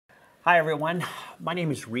Hi, everyone. My name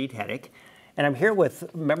is Reed Heddick, and I'm here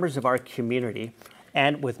with members of our community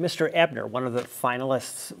and with Mr. Ebner, one of the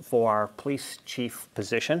finalists for our police chief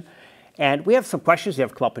position. And we have some questions that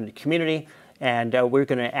have come up in the community, and we're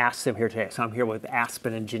going to ask them here today. So I'm here with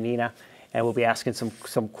Aspen and Janina, and we'll be asking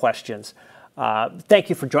some questions. Thank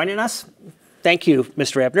you for joining us. Thank you,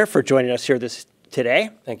 Mr. Ebner, for joining us here today.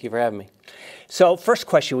 Thank you for having me. So first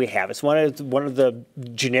question we have is one of the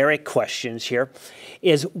generic questions here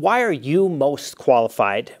is, why are you most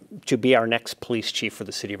qualified to be our next police chief for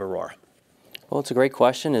the city of Aurora? Well, it's a great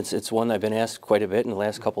question. It's one I've been asked quite a bit in the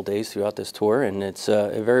last couple of days throughout this tour, and it's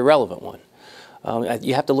a very relevant one.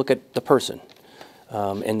 You have to look at the person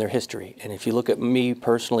and their history. And if you look at me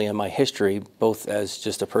personally and my history, both as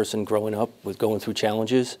just a person growing up with going through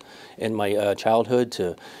challenges in my childhood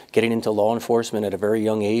to getting into law enforcement at a very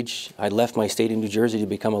young age. I left my state in New Jersey to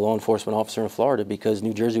become a law enforcement officer in Florida because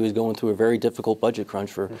New Jersey was going through a very difficult budget crunch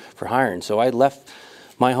for hiring. So I left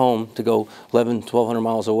my home to go 1,200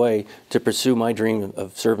 miles away to pursue my dream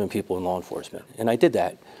of serving people in law enforcement. And I did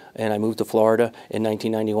that. And I moved to Florida in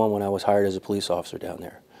 1991 when I was hired as a police officer down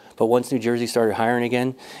there. But once New Jersey started hiring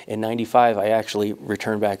again, in '95, I actually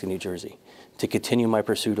returned back to New Jersey to continue my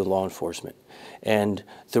pursuit of law enforcement. And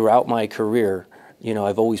throughout my career, you know,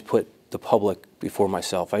 I've always put the public before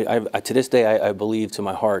myself. To this day, I believe to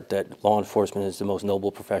my heart that law enforcement is the most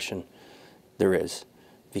noble profession there is,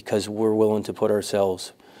 because we're willing to put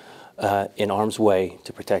ourselves in harm's way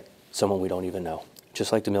to protect someone we don't even know.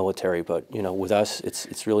 Just like the military, but you know, with us,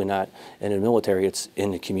 it's really not in the military, it's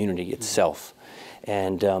in the community itself.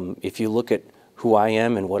 And if you look at who I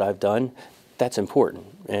am and what I've done, that's important.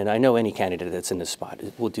 And I know any candidate that's in this spot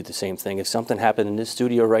will do the same thing. If something happened in this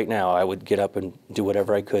studio right now, I would get up and do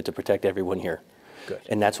whatever I could to protect everyone here. Good.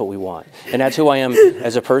 And that's what we want. And that's who I am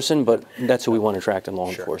as a person, but that's who we want to attract in law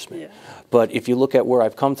enforcement. Yeah. But if you look at where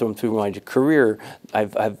I've come from through my career,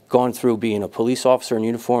 I've gone through being a police officer in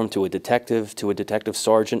uniform to a detective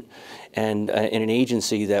sergeant, and in an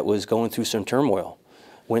agency that was going through some turmoil.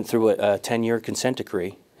 Went through a 10-year consent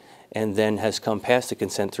decree, and then has come past the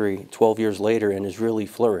consent decree 12 years later and has really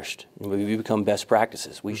flourished. We become best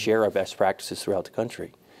practices. We share our best practices throughout the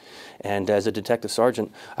country. And as a detective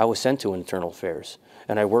sergeant, I was sent to internal affairs,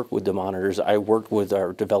 and I worked with the monitors. I worked with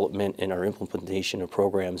our development and our implementation of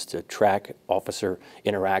programs to track officer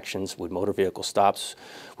interactions with motor vehicle stops,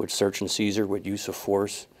 with search and seizure, with use of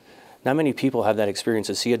force. Not many people have that experience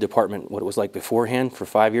to see a department, what it was like beforehand. For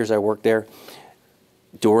 5 years I worked there,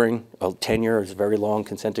 during a tenure, it's a very long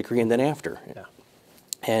consent decree, and then after. Yeah.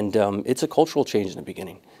 And it's a cultural change in the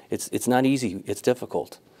beginning. It's not easy, it's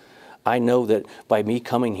difficult. I know that by me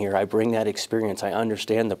coming here, I bring that experience, I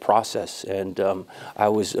understand the process, and I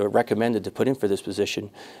was recommended to put in for this position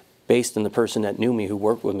based on the person that knew me, who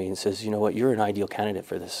worked with me, and says, you know what, you're an ideal candidate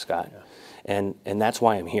for this, Scott. Yeah. And that's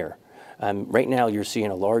why I'm here. Right now, you're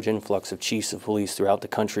seeing a large influx of chiefs of police throughout the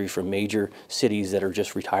country from major cities that are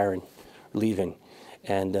just retiring, leaving.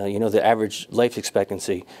 And you know, the average life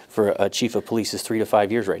expectancy for a chief of police is 3 to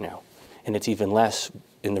 5 years right now, and it's even less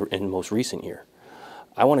in the most recent year.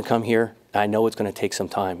 I want to come here. I know it's going to take some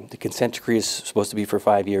time. The consent decree is supposed to be for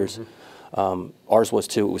 5 years. Ours was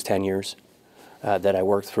too. It was 10 years that I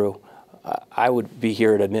worked through. I would be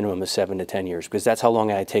here at a minimum of 7 to 10 years, because that's how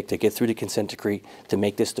long I take to get through the consent decree, to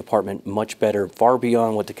make this department much better, far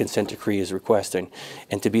beyond what the consent decree is requesting,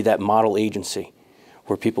 and to be that model agency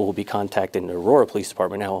where people will be contacting the Aurora Police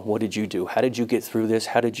Department. Now, what did you do? How did you get through this?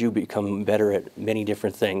 How did you become better at many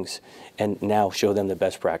different things? And now show them the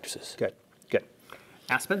best practices. Good, good.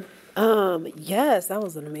 Aspen? Yes, that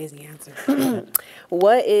was an amazing answer.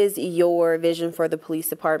 What is your vision for the police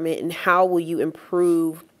department, and how will you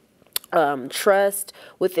improve trust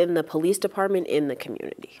within the police department in the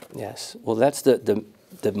community? Yes, well, that's the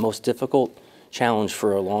most difficult challenge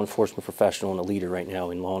for a law enforcement professional and a leader right now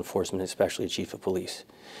in law enforcement, especially a chief of police,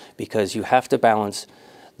 because you have to balance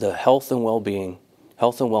the health and well-being,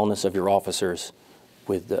 health and wellness of your officers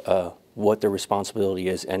with what their responsibility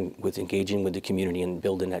is, and with engaging with the community and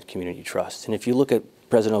building that community trust. And if you look at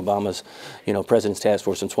President Obama's, you know, President's Task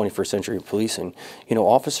Force on 21st Century Policing, you know,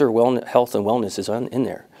 officer health and wellness is in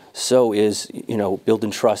there. So is, you know,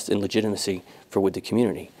 building trust and legitimacy with the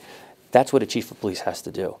community. That's what a chief of police has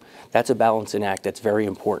to do. That's a balancing act that's very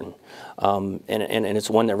important, and it's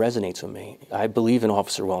one that resonates with me. I believe in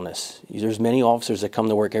officer wellness. There's many officers that come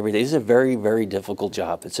to work every day. This is a very, very difficult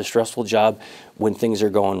job. It's a stressful job when things are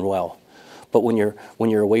going well. But when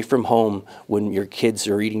you're away from home, when your kids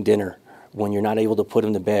are eating dinner, when you're not able to put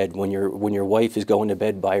them to bed, when your wife is going to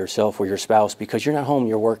bed by herself or your spouse because you're not home,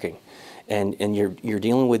 you're working, and you're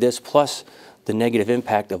dealing with this plus the negative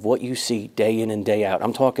impact of what you see day in and day out.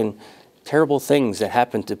 I'm talking terrible things that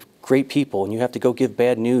happen to great people, and you have to go give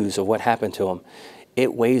bad news of what happened to them.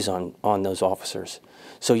 It weighs on those officers.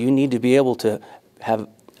 So you need to be able to have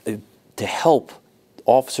to help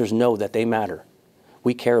officers know that they matter.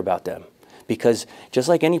 We care about them. Because just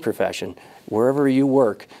like any profession, wherever you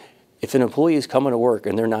work, if an employee is coming to work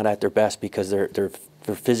and they're not at their best because they're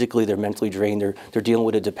physically, they're mentally drained, they're dealing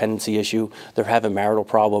with a dependency issue, they're having marital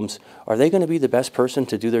problems, are they going to be the best person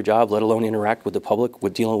to do their job, let alone interact with the public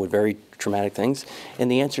with dealing with very traumatic things?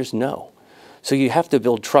 And the answer is no. So you have to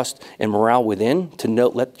build trust and morale within to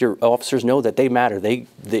let your officers know that they matter.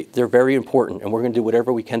 They're very important, and we're going to do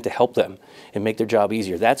whatever we can to help them and make their job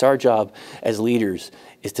easier. That's our job as leaders,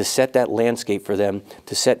 is to set that landscape for them,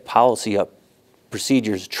 to set policy up,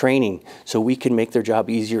 procedures, training, so we can make their job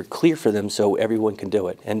easier, clear for them so everyone can do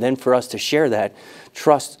it. And then for us to share that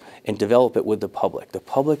trust and develop it with the public. The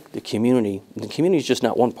public, the community is just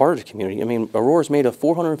not one part of the community. I mean, Aurora's made of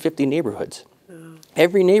 450 neighborhoods.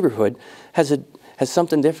 Every neighborhood has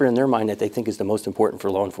something different in their mind that they think is the most important for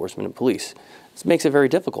law enforcement and police. This makes it very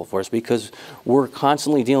difficult for us because we're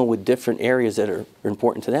constantly dealing with different areas that are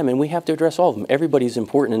important to them, and we have to address all of them. Everybody's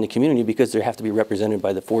important in the community because they have to be represented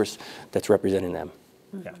by the force that's representing them.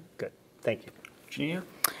 Yeah, good. Thank you. Gina?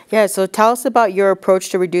 Yeah, so tell us about your approach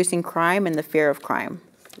to reducing crime and the fear of crime.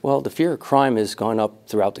 Well, the fear of crime has gone up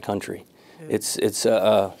throughout the country. It's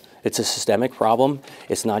a systemic problem.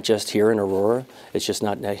 It's not just here in Aurora. It's just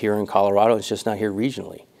not here in Colorado. It's just not here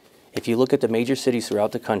regionally. If you look at the major cities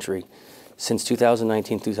throughout the country, since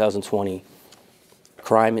 2019, 2020,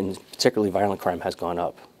 crime, and particularly violent crime, has gone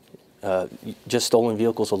up. Just stolen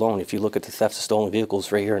vehicles alone. If you look at the thefts of stolen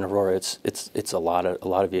vehicles right here in Aurora, it's a lot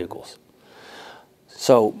of vehicles.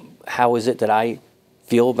 So how is it that I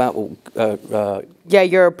feel about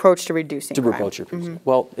your approach to reducing crime? Mm-hmm.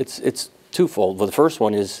 Well, it's twofold. Well, the first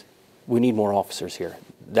one is we need more officers here.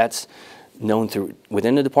 That's known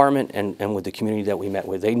within the department and with the community that we met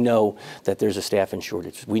with. They know that there's a staffing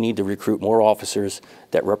shortage. We need to recruit more officers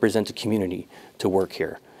that represent the community to work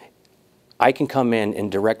here. I can come in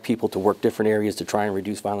and direct people to work different areas to try and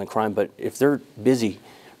reduce violent crime, but if they're busy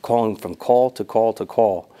calling from call to call to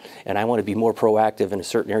call, and I want to be more proactive in a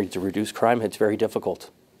certain area to reduce crime, it's very difficult.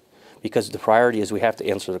 Because the priority is we have to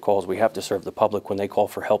answer the calls. We have to serve the public when they call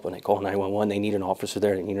for help, when they call 911, they need an officer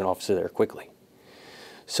there, they need an officer there quickly.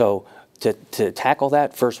 So to tackle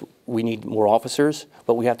that, first we need more officers,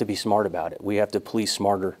 but we have to be smart about it. We have to police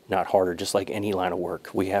smarter, not harder, just like any line of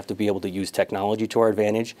work. We have to be able to use technology to our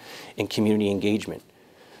advantage and community engagement.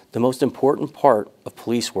 The most important part of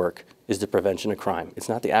police work is the prevention of crime. It's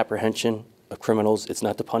not the apprehension of criminals. It's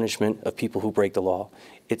not the punishment of people who break the law.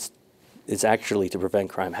 It's actually to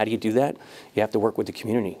prevent crime. How do you do that? You have to work with the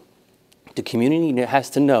community. The community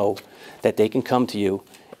has to know that they can come to you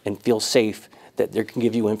and feel safe, that they can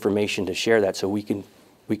give you information to share that so we can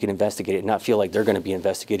investigate it and not feel like they're going to be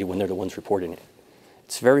investigated when they're the ones reporting it.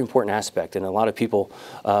 It's a very important aspect, and a lot of people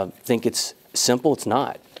think it's simple. It's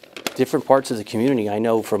not. Different parts of the community, I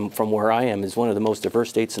know from where I am, is one of the most diverse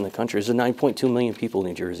states in the country. There's 9.2 million people in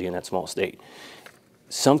New Jersey in that small state.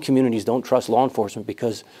 Some communities don't trust law enforcement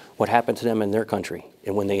because what happened to them in their country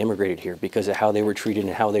and when they immigrated here, because of how they were treated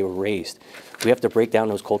and how they were raised. We have to break down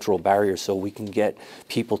those cultural barriers so we can get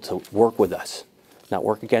people to work with us, not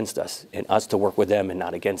work against us, and us to work with them and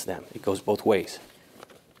not against them. It goes both ways.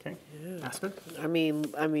 Okay. Aspen? I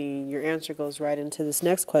mean, your answer goes right into this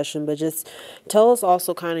next question, but just tell us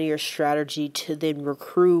also kind of your strategy to then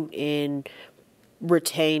recruit and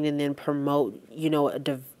retain and then promote,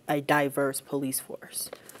 a diverse police force.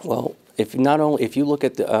 Well, if you look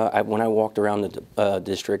at when I walked around the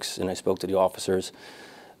districts and I spoke to the officers,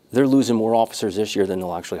 they're losing more officers this year than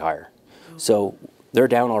they'll actually hire. Okay. So they're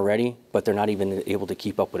down already, but they're not even able to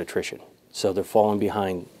keep up with attrition. So they're falling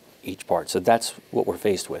behind each part. So that's what we're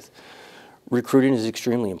faced with. Recruiting is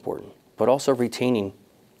extremely important, but also retaining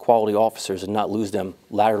quality officers and not lose them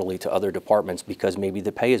laterally to other departments because maybe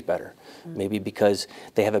the pay is better, maybe because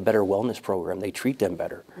they have a better wellness program, they treat them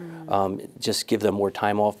better, just give them more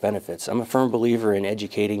time off benefits. I'm a firm believer in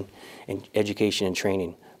education and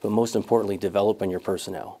training, but most importantly, developing your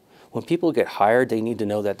personnel. When people get hired, they need to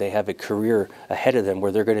know that they have a career ahead of them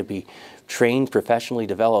where they're going to be trained, professionally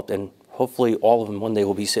developed, and hopefully all of them one day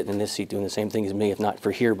will be sitting in this seat doing the same thing as me, if not for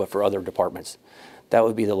here, but for other departments. That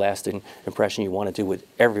would be the lasting impression you want to do with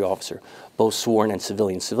every officer, both sworn and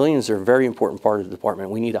civilian. Civilians are a very important part of the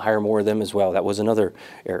department. We need to hire more of them as well. That was another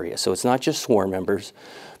area. So it's not just sworn members,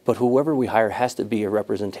 but whoever we hire has to be a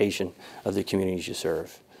representation of the communities you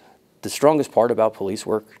serve. The strongest part about police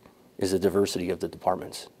work is the diversity of the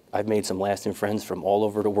departments. I've made some lasting friends from all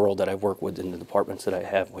over the world that I've worked with in the departments that I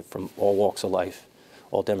have with, from all walks of life,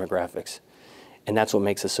 all demographics. And that's what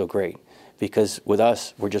makes us so great, because with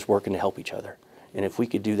us, we're just working to help each other. And if we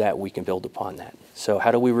could do that, we can build upon that. So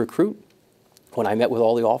how do we recruit? When I met with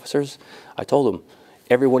all the officers, I told them,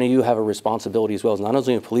 every one of you have a responsibility as well. As not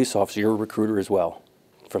only a police officer, you're a recruiter as well.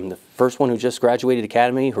 From the first one who just graduated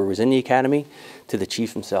academy, who was in the academy, to the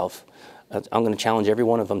chief himself. I'm going to challenge every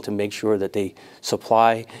one of them to make sure that they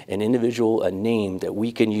supply an individual, a name that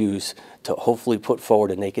we can use to hopefully put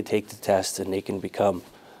forward, and they can take the test and they can become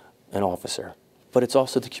an officer. But it's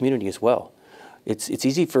also the community as well. It's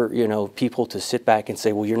easy for people to sit back and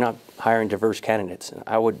say, well, you're not hiring diverse candidates.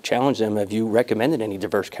 I would challenge them, have you recommended any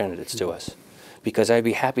diverse candidates to us? Because I'd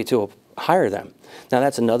be happy to hire them. Now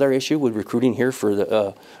that's another issue with recruiting here for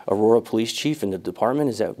the Aurora Police Chief and the department,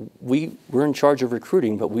 is that we're in charge of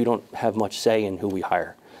recruiting, but we don't have much say in who we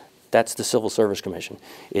hire. That's the Civil Service Commission.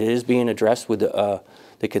 It is being addressed with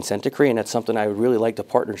the consent decree, and that's something I would really like to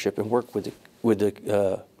partnership and work with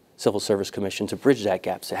the Civil Service Commission to bridge that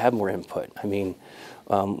gap, to have more input. I mean,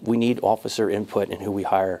 we need officer input in who we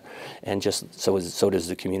hire, and just so does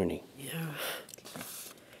the community.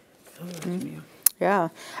 Yeah.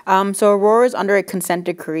 So Aurora is under a consent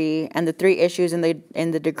decree, and the 3 issues in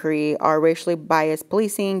the decree are racially biased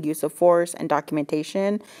policing, use of force, and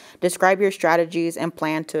documentation. Describe your strategies and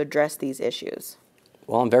plan to address these issues.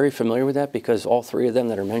 Well, I'm very familiar with that, because all 3 of them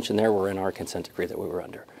that are mentioned there were in our consent decree that we were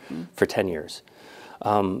under for 10 years.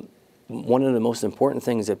 One of the most important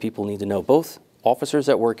things that people need to know, both officers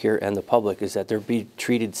that work here and the public, is that they're be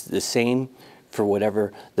treated the same for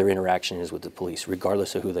whatever their interaction is with the police,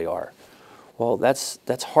 regardless of who they are. Well, that's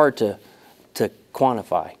hard to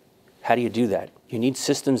quantify. How do you do that? You need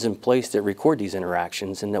systems in place that record these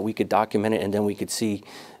interactions, and that we could document it, and then we could see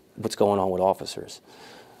what's going on with officers.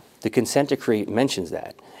 The consent decree mentions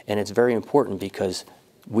that, and it's very important, because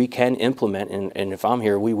we can implement, and if I'm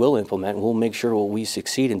here, we will implement, and we'll make sure we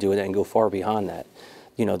succeed in doing that and go far beyond that.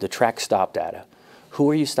 The track stop data.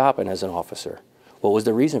 Who are you stopping as an officer? What was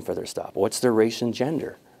the reason for their stop? What's their race and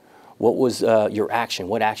gender? What was your action?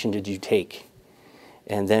 What action did you take?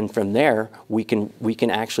 And then from there, we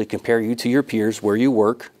can actually compare you to your peers where you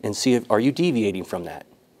work and see if are you deviating from that.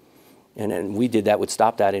 And we did that with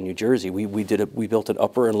Stop Data in New Jersey. We built an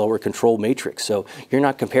upper and lower control matrix. So you're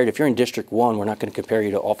not compared. If you're in District 1, we're not going to compare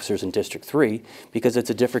you to officers in District 3, because it's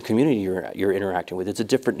a different community you're interacting with. It's a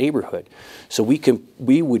different neighborhood. So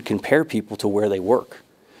we would compare people to where they work,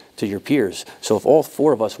 to your peers. So if all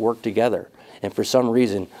 4 of us work together, and for some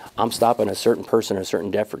reason I'm stopping a certain person or a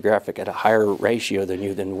certain demographic at a higher ratio than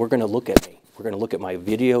you, then we're going to look at me. We're going to look at my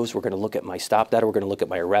videos. We're going to look at my Stop Data. We're going to look at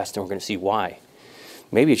my arrest, and we're going to see why.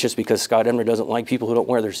 Maybe it's just because Scott Ebner doesn't like people who don't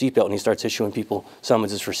wear their seatbelt, and he starts issuing people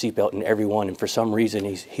summonses for seatbelt in everyone, and for some reason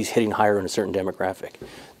he's hitting higher in a certain demographic.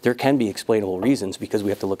 There can be explainable reasons, because we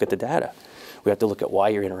have to look at the data. We have to look at why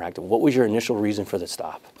you're interacting. What was your initial reason for the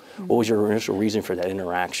stop? What was your initial reason for that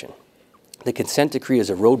interaction? The consent decree is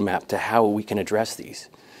a roadmap to how we can address these.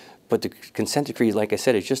 But the consent decree, like I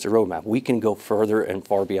said, is just a roadmap. We can go further and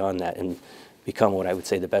far beyond that and become what I would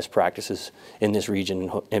say the best practices in this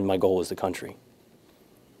region, and my goal is the country.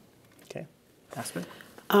 Okay. Aspen?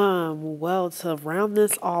 Well, to round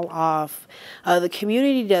this all off, the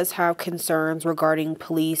community does have concerns regarding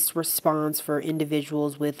police response for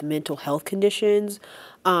individuals with mental health conditions.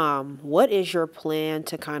 What is your plan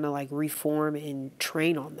to kind of like reform and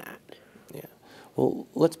train on that? Yeah. Well,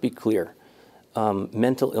 let's be clear.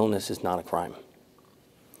 Mental illness is not a crime,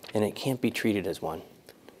 and it can't be treated as one,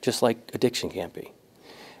 just like addiction can't be.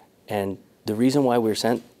 And the reason why we're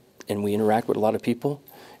sent and we interact with a lot of people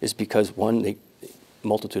is because, one,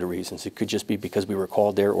 multitude of reasons. It could just be because we were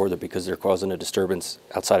called there, or because they're causing a disturbance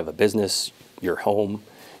outside of a business, your home,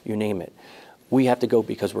 you name it. We have to go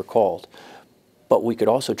because we're called. But we could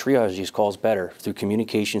also triage these calls better through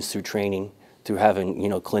communications, through training, through having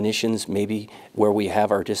clinicians maybe where we have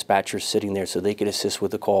our dispatchers sitting there so they could assist with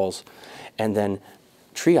the calls, and then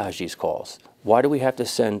triage these calls. Why do we have to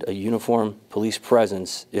send a uniformed police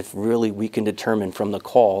presence if really we can determine from the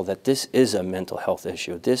call that this is a mental health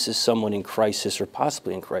issue? This is someone in crisis or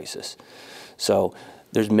possibly in crisis. So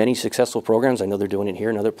there's many successful programs. I know they're doing it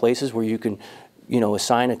here and other places where you can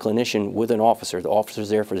assign a clinician with an officer. The officer's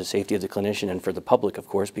there for the safety of the clinician and for the public, of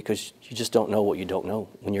course, because you just don't know what you don't know.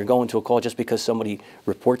 When you're going to a call, just because somebody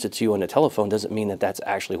reports it to you on the telephone doesn't mean that that's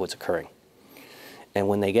actually what's occurring. And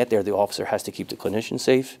when they get there, the officer has to keep the clinician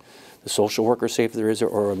safe, the social worker safe if there is,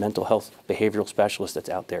 or a mental health behavioral specialist that's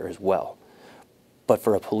out there as well. But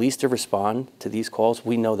for a police to respond to these calls,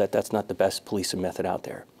 we know that that's not the best policing method out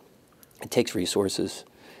there. It takes resources.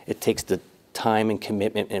 It takes the time and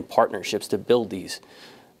commitment and partnerships to build these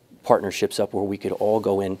partnerships up where we could all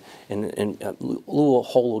go in and a little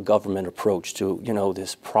whole of government approach to, you know,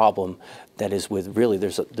 this problem that is with really,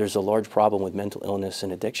 there's a large problem with mental illness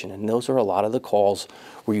and addiction. And those are a lot of the calls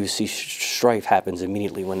where you see strife happens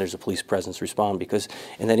immediately when there's a police presence respond, because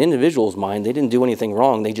in that individual's mind, they didn't do anything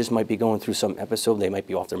wrong. They just might be going through some episode. They might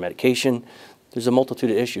be off their medication. There's a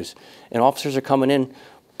multitude of issues. And officers are coming in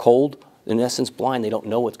cold, in essence blind. They don't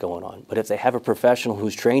know what's going on. But if they have a professional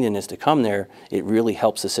who's trained in this to come there, it really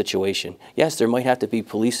helps the situation. Yes, there might have to be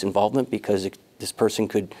police involvement because this person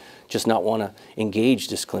could just not want to engage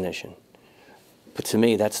this clinician. But to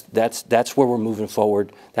me, that's where we're moving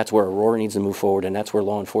forward. That's where Aurora needs to move forward, and that's where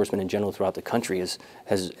law enforcement in general throughout the country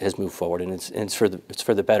has moved forward. And it's for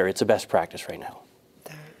the better. It's a best practice right now.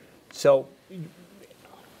 So,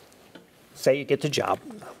 say you get the job.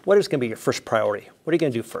 What is going to be your first priority? What are you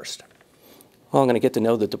going to do first? Well, I'm going to get to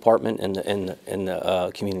know the department and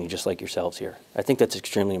the community just like yourselves here. I think that's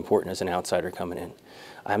extremely important as an outsider coming in.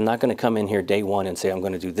 I'm not going to come in here day one and say I'm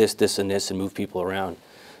going to do this, this, and this and move people around.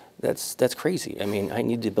 That's crazy. I mean, I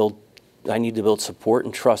need to build support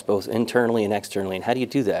and trust both internally and externally. And how do you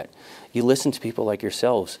do that? You listen to people like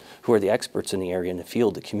yourselves who are the experts in the area, in the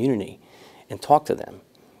field, the community, and talk to them.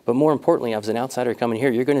 But more importantly, as an outsider coming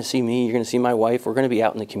here, you're going to see me, you're going to see my wife, we're going to be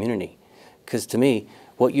out in the community. Because to me,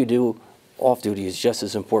 what you do off-duty is just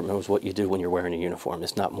as important as what you do when you're wearing a uniform.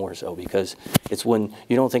 It's not more so, because it's when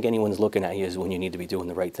you don't think anyone's looking at you is when you need to be doing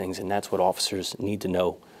the right things, and that's what officers need to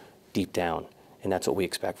know deep down, and that's what we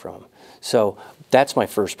expect from them. So that's my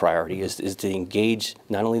first priority, is to engage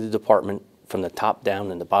not only the department from the top down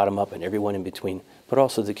and the bottom up and everyone in between, but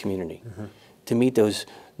also the community. To meet those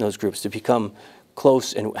groups, to become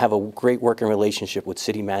close and have a great working relationship with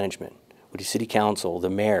city management, with the city council, the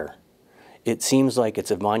mayor. It seems like it's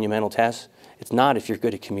a monumental task. It's not if you're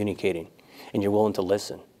good at communicating and you're willing to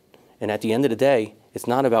listen. And at the end of the day, it's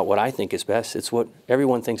not about what I think is best. It's what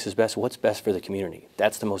everyone thinks is best, what's best for the community.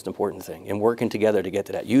 That's the most important thing. And working together to get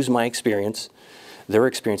to that. Use my experience, their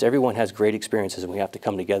experience. Everyone has great experiences, and we have to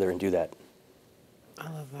come together and do that. I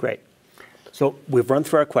love that. Great. So we've run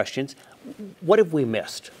through our questions. What have we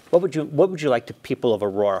missed? What would you like the people of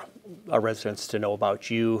Aurora, our residents, to know about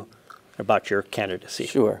you, about your candidacy?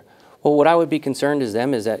 Sure. Well, what I would be concerned is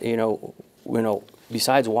that, you know,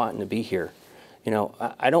 besides wanting to be here, you know,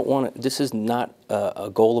 I don't want to, this is not a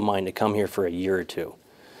goal of mine to come here for a year or two,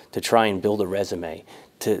 to try and build a resume,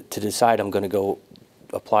 to decide I'm going to go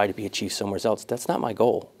apply to be a chief somewhere else. That's not my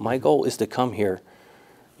goal. My goal is to come here,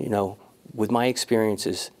 you know, with my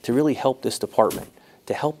experiences, to really help this department,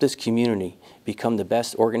 to help this community become the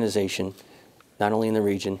best organization, not only in the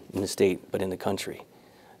region, in the state, but in the country.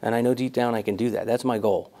 And I know deep down I can do that. That's my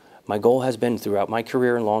goal. My goal has been throughout my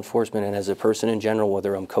career in law enforcement and as a person in general,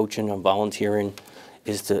 whether I'm coaching, I'm volunteering,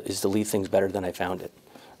 is to leave things better than I found it.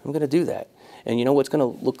 I'm going to do that. And you know what's going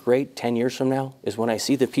to look great 10 years from now is when I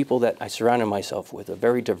see the people that I surrounded myself with, a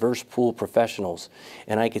very diverse pool of professionals,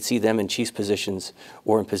 and I could see them in chief positions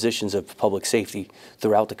or in positions of public safety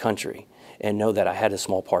throughout the country, and know that I had a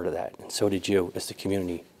small part of that, and so did you as the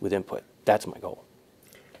community with input. That's my goal.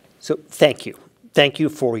 So thank you. Thank you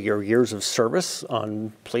for your years of service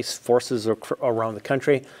on police forces around the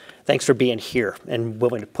country. Thanks for being here and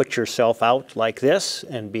willing to put yourself out like this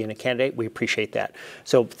and being a candidate. We appreciate that.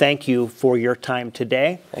 So thank you for your time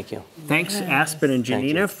today. Thank you. Thanks, Aspen and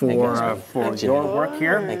Janina, for your work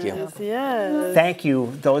here. Thank you. Yes. Thank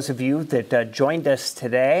you, those of you that joined us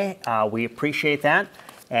today. We appreciate that.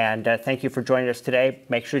 And thank you for joining us today.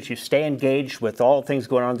 Make sure that you stay engaged with all things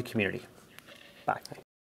going on in the community. Bye.